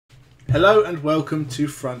Hello and welcome to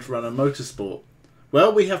Frontrunner Motorsport.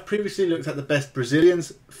 Well, we have previously looked at the best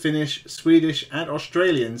Brazilians, Finnish, Swedish and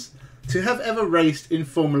Australians to have ever raced in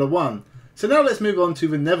Formula 1. So now let's move on to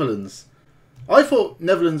the Netherlands. I thought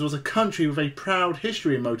Netherlands was a country with a proud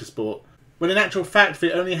history in motorsport, when in actual fact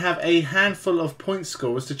they only have a handful of point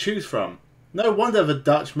scorers to choose from. No wonder the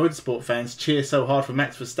Dutch motorsport fans cheer so hard for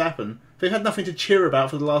Max Verstappen. They've had nothing to cheer about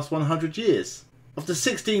for the last 100 years. Of the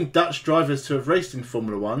 16 Dutch drivers to have raced in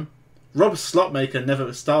Formula 1, Rob Slotmaker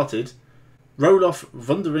never started. Roloff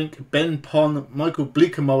Vonderink, Ben Pon, Michael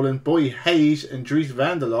Bleekemolen, Boy Hayes and Dries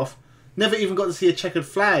van der Lof never even got to see a checkered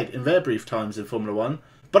flag in their brief times in Formula 1,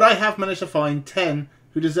 but I have managed to find 10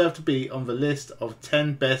 who deserve to be on the list of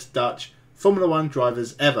 10 best Dutch Formula 1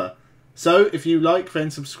 drivers ever. So if you like,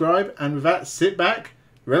 then subscribe, and with that, sit back,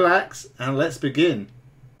 relax and let's begin.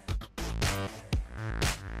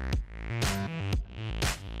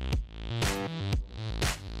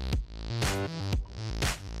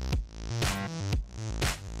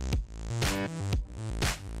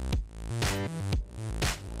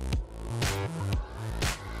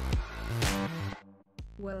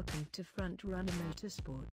 Welcome to Frontrunner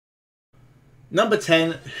Motorsport. Number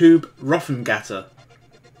 10, Hube Rofengatter.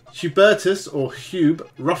 Hubertus, or Hube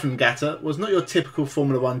Rofengatter, was not your typical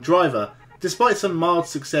Formula 1 driver. Despite some mild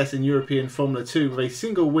success in European Formula 2 with a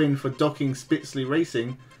single win for Docking Spitzley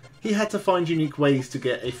Racing, he had to find unique ways to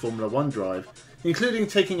get a Formula 1 drive, including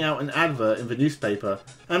taking out an advert in the newspaper,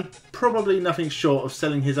 and probably nothing short of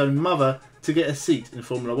selling his own mother to get a seat in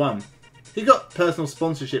Formula 1. He got personal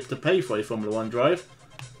sponsorship to pay for a Formula 1 drive.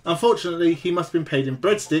 Unfortunately, he must have been paid in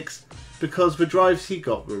breadsticks because the drives he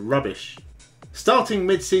got were rubbish. Starting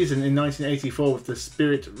mid-season in 1984 with the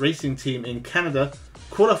Spirit Racing team in Canada,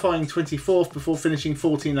 qualifying 24th before finishing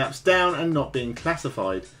 14 laps down and not being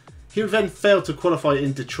classified. He would then fail to qualify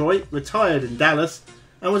in Detroit, retired in Dallas,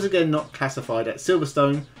 and was again not classified at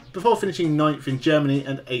Silverstone before finishing 9th in Germany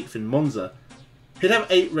and 8th in Monza. He'd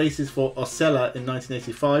have 8 races for Osella in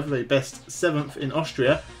 1985 with a best 7th in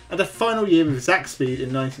Austria, and a final year with Zakspeed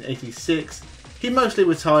in 1986. He mostly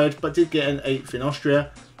retired but did get an 8th in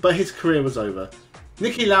Austria, but his career was over.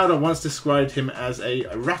 Niki Lauda once described him as a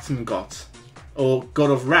Rattengott, or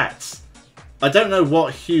God of Rats. I don't know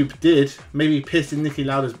what Hube did, maybe pissed in Niki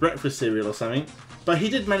Lauda's breakfast cereal or something, but he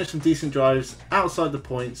did manage some decent drives outside the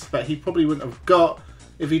points that he probably wouldn't have got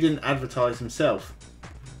if he didn't advertise himself.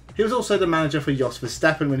 He was also the manager for Jos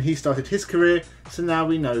Verstappen when he started his career, so now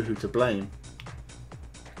we know who to blame.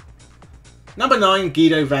 Number 9,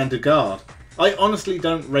 Guido van der Garde. I honestly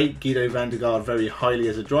don't rate Guido van der Garde very highly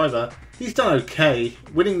as a driver. He's done okay,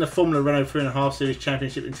 winning the Formula Renault 3.5 Series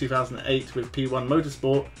Championship in 2008 with P1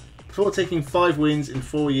 Motorsport, before taking 5 wins in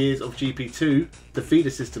 4 years of GP2, the feeder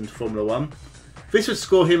system to Formula 1. This would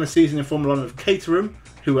score him a season in Formula 1 with Caterham,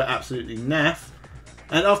 who were absolutely naff.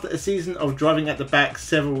 And after a season of driving at the back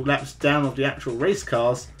several laps down of the actual race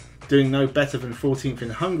cars, doing no better than 14th in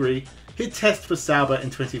Hungary, he'd test for Sauber in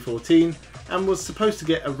 2014 and was supposed to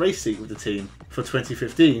get a race seat with the team for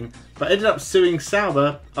 2015, but ended up suing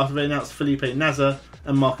Sauber after they announced Felipe Nasr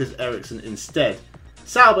and Marcus Ericsson instead.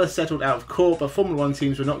 Sauber settled out of court, but Formula 1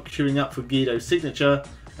 teams were not queuing up for Guido's signature,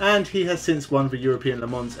 and he has since won the European Le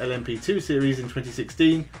Mans LMP2 series in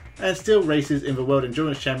 2016 and still races in the World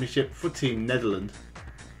Endurance Championship for Team Nederland.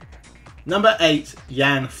 Number 8,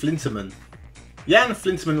 Jan Flinterman. Jan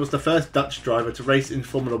Flinterman was the first Dutch driver to race in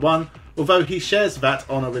Formula 1, although he shares that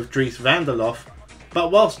honour with Dries van der Lof,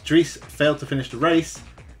 but whilst Dries failed to finish the race,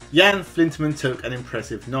 Jan Flinterman took an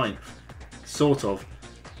impressive 9th. Sort of.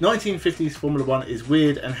 1950s Formula 1 is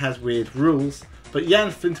weird and has weird rules, but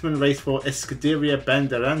Jan Flinterman raced for Escuderia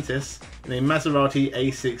Bandeirantes in a Maserati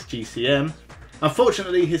A6 GCM.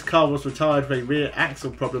 Unfortunately, his car was retired with a rear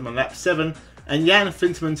axle problem on lap 7, and Jan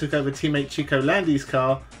Flinterman took over teammate Chico Landi's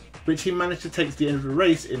car, which he managed to take to the end of the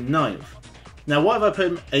race in 9th. Now, why have I put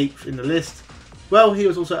him 8th in the list? Well, he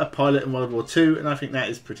was also a pilot in World War II, and I think that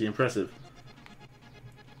is pretty impressive.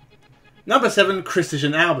 Number 7,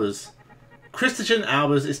 Christijan Albers. Christijan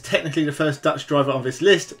Albers is technically the first Dutch driver on this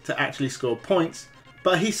list to actually score points,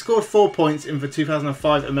 but he scored 4 points in the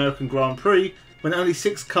 2005 American Grand Prix when only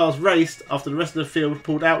 6 cars raced after the rest of the field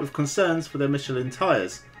pulled out with concerns for their Michelin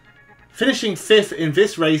tyres. Finishing 5th in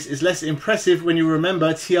this race is less impressive when you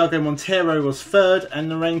remember Thiago Monteiro was 3rd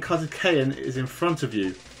and Narain Karthikeyan is in front of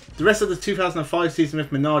you. The rest of the 2005 season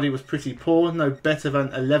with Minardi was pretty poor, no better than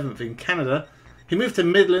 11th in Canada. He moved to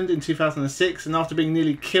Midland in 2006, and after being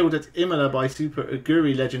nearly killed at Imola by Super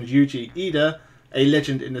Aguri legend Yuji Ida, a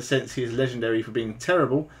legend in the sense he is legendary for being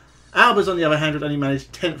terrible, Albers on the other hand would only manage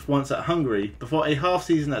 10th once at Hungary, before a half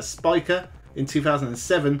season at Spiker, in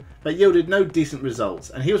 2007 that yielded no decent results,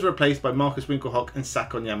 and he was replaced by Marcus Winkelhock and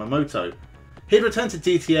Sakon Yamamoto. He had returned to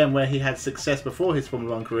DTM where he had success before his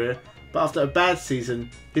Formula 1 career, but after a bad season,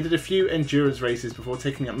 he did a few endurance races before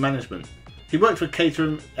taking up management. He worked for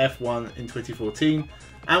Caterham F1 in 2014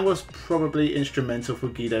 and was probably instrumental for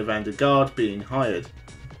Guido van der Garde being hired.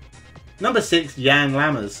 Number 6, Jan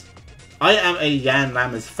Lammers. I am a Jan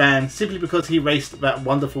Lammers fan simply because he raced that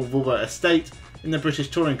wonderful Volvo estate in the British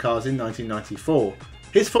touring cars in 1994.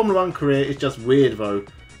 His Formula 1 career is just weird though,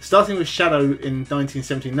 starting with Shadow in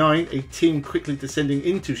 1979, a team quickly descending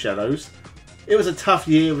into shadows. It was a tough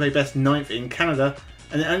year with a best 9th in Canada,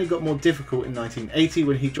 and it only got more difficult in 1980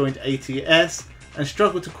 when he joined ATS and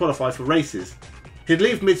struggled to qualify for races. He'd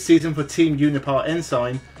leave mid-season for Team Unipar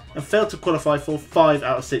Ensign and failed to qualify for 5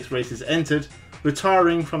 out of 6 races entered,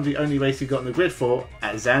 retiring from the only race he got in the grid for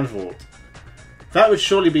at Zandvoort. That would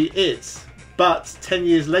surely be it, but 10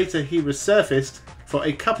 years later he resurfaced for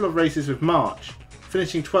a couple of races with March,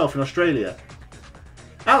 finishing 12th in Australia.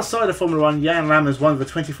 Outside of Formula 1, Jan Lammers won the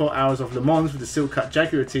 24 Hours of Le Mans with the Silk-Cut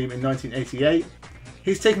Jaguar team in 1988.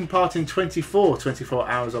 He's taken part in 24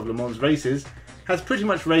 Hours of Le Mans races, has pretty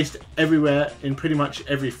much raced everywhere in pretty much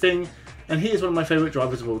everything, and he is one of my favourite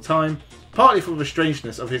drivers of all time, partly for the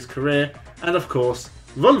strangeness of his career, and of course,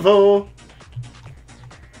 Volvo!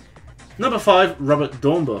 Number 5, Robert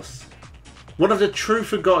Doornbos. One of the true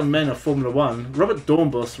forgotten men of Formula 1, Robert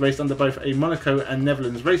Doornbos raced under both a Monaco and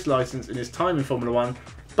Netherlands race licence in his time in Formula 1,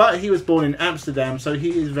 but he was born in Amsterdam, so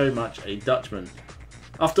he is very much a Dutchman.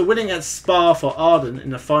 After winning at Spa for Arden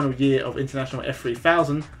in the final year of International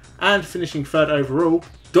F3000 and finishing 3rd overall,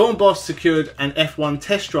 Doornbos secured an F1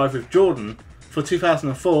 test drive with Jordan for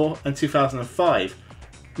 2004 and 2005.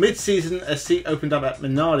 Mid-season, a seat opened up at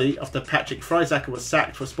Minardi after Patrick Freisacker was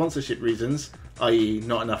sacked for sponsorship reasons, i.e.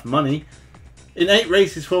 not enough money. In 8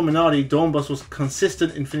 races for Minardi, Doornbos was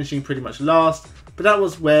consistent in finishing pretty much last, but that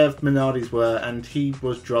was where Minardis were and he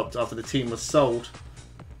was dropped after the team was sold.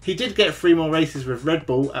 He did get 3 more races with Red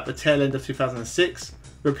Bull at the tail end of 2006,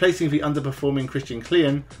 replacing the underperforming Christian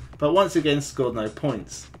Klein, but once again scored no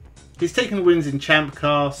points. He's taken wins in Champ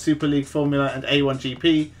Car, Super League Formula and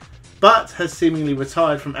A1GP, but has seemingly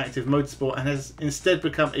retired from active motorsport and has instead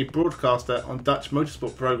become a broadcaster on Dutch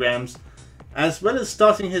motorsport programs, as well as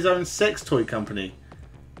starting his own sex toy company,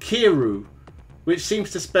 Kiru, which seems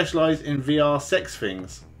to specialise in VR sex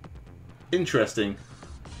things. Interesting.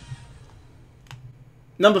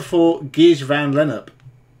 Number 4, Geert van Lennep.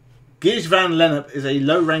 Geert van Lennep is a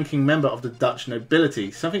low-ranking member of the Dutch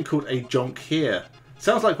nobility, something called a jonkheer.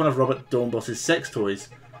 Sounds like one of Robert Doornbos' sex toys.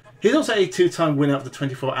 He's also a 2-time winner of the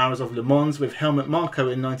 24 Hours of Le Mans with Helmut Marko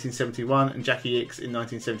in 1971 and Jackie Ickx in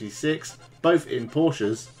 1976, both in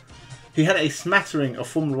Porsches. He had a smattering of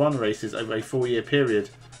Formula 1 races over a 4-year period,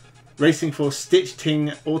 racing for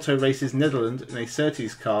Stichting Auto Races Netherlands in a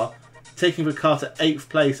Surtees car, taking the car to 8th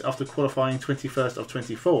place after qualifying 21st of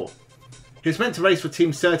 24. He was meant to race for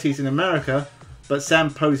Team Surtees in America, but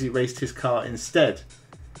Sam Posey raced his car instead.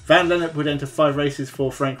 Van Lennep would enter 5 races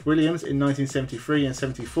for Frank Williams in 1973 and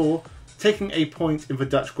 74, taking a point in the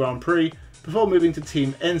Dutch Grand Prix, before moving to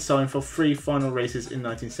Team Ensign for 3 final races in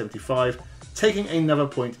 1975, taking another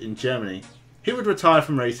point in Germany. He would retire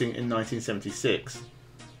from racing in 1976.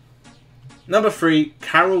 Number 3,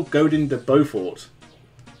 Karel Godin de Beaufort.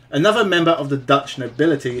 Another member of the Dutch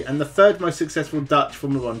nobility and the 3rd most successful Dutch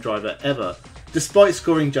Formula 1 driver ever, despite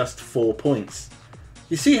scoring just 4 points.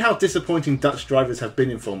 You see how disappointing Dutch drivers have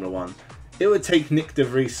been in Formula 1. It would take Nick de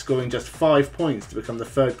Vries scoring just 5 points to become the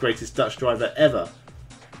 3rd greatest Dutch driver ever.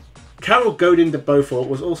 Karel Godin de Beaufort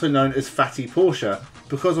was also known as Fatty Porsche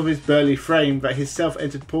because of his burly frame that his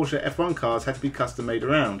self-entered Porsche F1 cars had to be custom made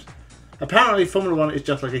around. Apparently Formula 1 is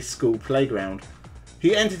just like a school playground.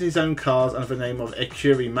 He entered his own cars under the name of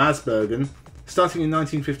Ecurie Masbergen, starting in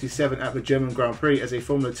 1957 at the German Grand Prix as a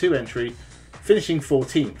Formula 2 entry, finishing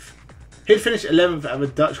 14th. He'd finished 11th at the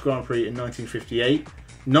Dutch Grand Prix in 1958,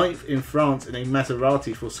 9th in France in a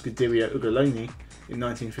Maserati for Scuderia Ugolini in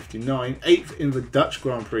 1959, 8th in the Dutch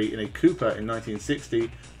Grand Prix in a Cooper in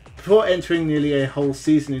 1960, before entering nearly a whole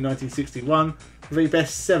season in 1961 with a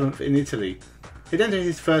best 7th in Italy. He'd entered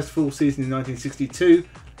his first full season in 1962,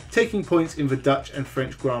 taking points in the Dutch and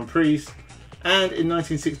French Grand Prix, and in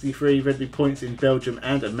 1963 there'd be points in Belgium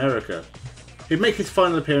and America. He'd make his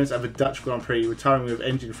final appearance at the Dutch Grand Prix, retiring with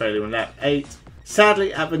engine failure on lap 8.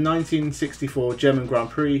 Sadly, at the 1964 German Grand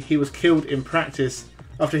Prix, he was killed in practice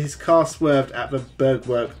after his car swerved at the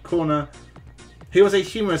Bergwerk corner. He was a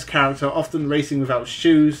humorous character, often racing without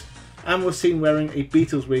shoes, and was seen wearing a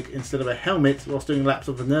Beatles wig instead of a helmet whilst doing laps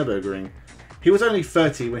of the Nürburgring. He was only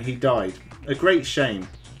 30 when he died. A great shame.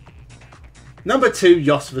 Number 2,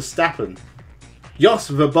 Jos Verstappen. Jos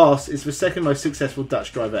the Boss is the second most successful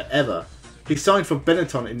Dutch driver ever. He signed for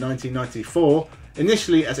Benetton in 1994,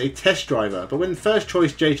 initially as a test driver, but when first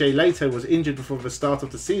choice JJ Leto was injured before the start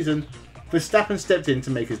of the season, Verstappen stepped in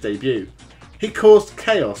to make his debut. He caused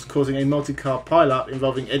chaos, causing a multi-car pile-up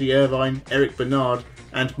involving Eddie Irvine, Eric Bernard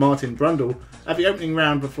and Martin Brundle at the opening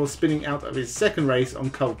round before spinning out of his second race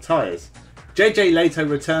on cold tyres. JJ Leto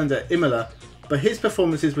returned at Imola, but his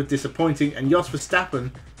performances were disappointing and Jos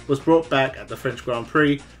Verstappen was brought back at the French Grand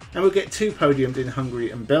Prix and will get 2 podiums in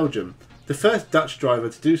Hungary and Belgium, the first Dutch driver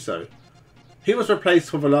to do so. He was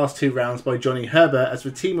replaced for the last 2 rounds by Johnny Herbert as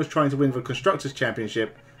the team was trying to win the Constructors'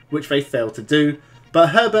 Championship, which they failed to do, but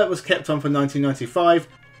Herbert was kept on for 1995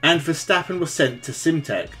 and Verstappen was sent to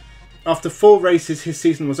Simtek. After 4 races his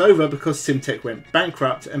season was over because Simtek went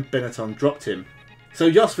bankrupt and Benetton dropped him. So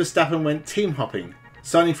Jos Verstappen went team hopping,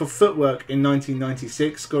 signing for Footwork in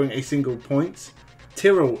 1996, scoring a single point,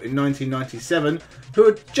 Tyrrell in 1997, who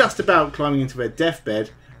were just about climbing into their deathbed,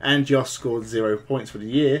 and Jos scored 0 points for the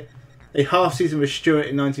year, a half season with Stewart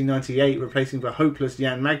in 1998 replacing the hopeless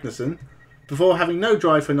Jan Magnussen, before having no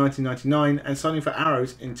drive for 1999 and signing for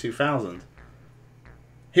Arrows in 2000.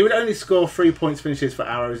 He would only score 3 points finishes for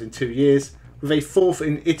Arrows in 2 years, with a 4th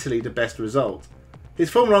in Italy the best result. His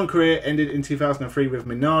Formula 1 career ended in 2003 with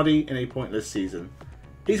Minardi in a pointless season.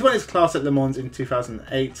 He's won his class at Le Mans in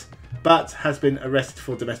 2008, but has been arrested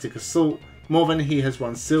for domestic assault more than he has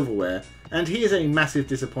won silverware, and he is a massive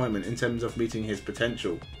disappointment in terms of meeting his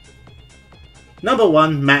potential. Number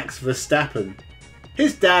 1, Max Verstappen.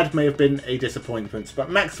 His dad may have been a disappointment, but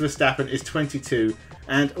Max Verstappen is 22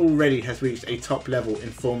 and already has reached a top level in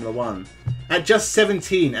Formula 1. At just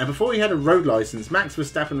 17 and before he had a road licence, Max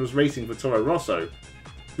Verstappen was racing for Toro Rosso,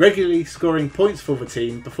 regularly scoring points for the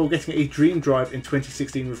team before getting a dream drive in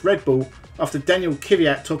 2016 with Red Bull after Daniel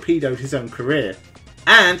Kvyat torpedoed his own career.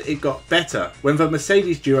 And it got better. When the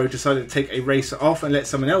Mercedes duo decided to take a race off and let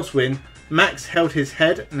someone else win, Max held his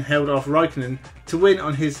head and held off Raikkonen to win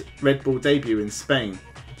on his Red Bull debut in Spain.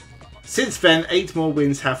 Since then, 8 more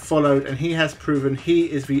wins have followed and he has proven he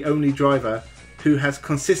is the only driver who has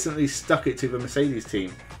consistently stuck it to the Mercedes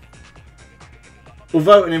team.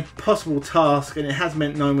 Although an impossible task, and it has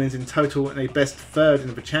meant 9 wins in total and a best 3rd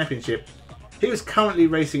in the championship, he is currently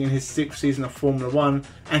racing in his 6th season of Formula 1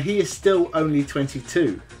 and he is still only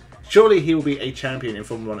 22. Surely he will be a champion in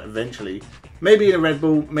Formula 1 eventually. Maybe in a Red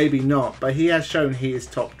Bull, maybe not, but he has shown he is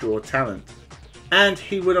top draw talent. And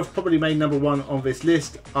he would have probably made number 1 on this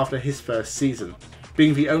list after his first season.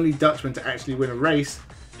 Being the only Dutchman to actually win a race,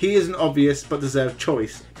 he is an obvious but deserved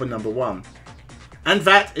choice for number 1. And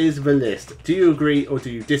that is the list. Do you agree or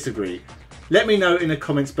do you disagree? Let me know in the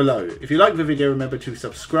comments below. If you like the video, remember to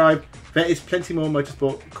subscribe. There is plenty more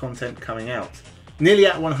motorsport content coming out. Nearly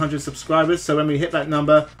at 100 subscribers, so when we hit that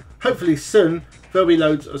number, hopefully soon, there'll be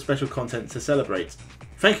loads of special content to celebrate.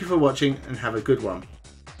 Thank you for watching and have a good one.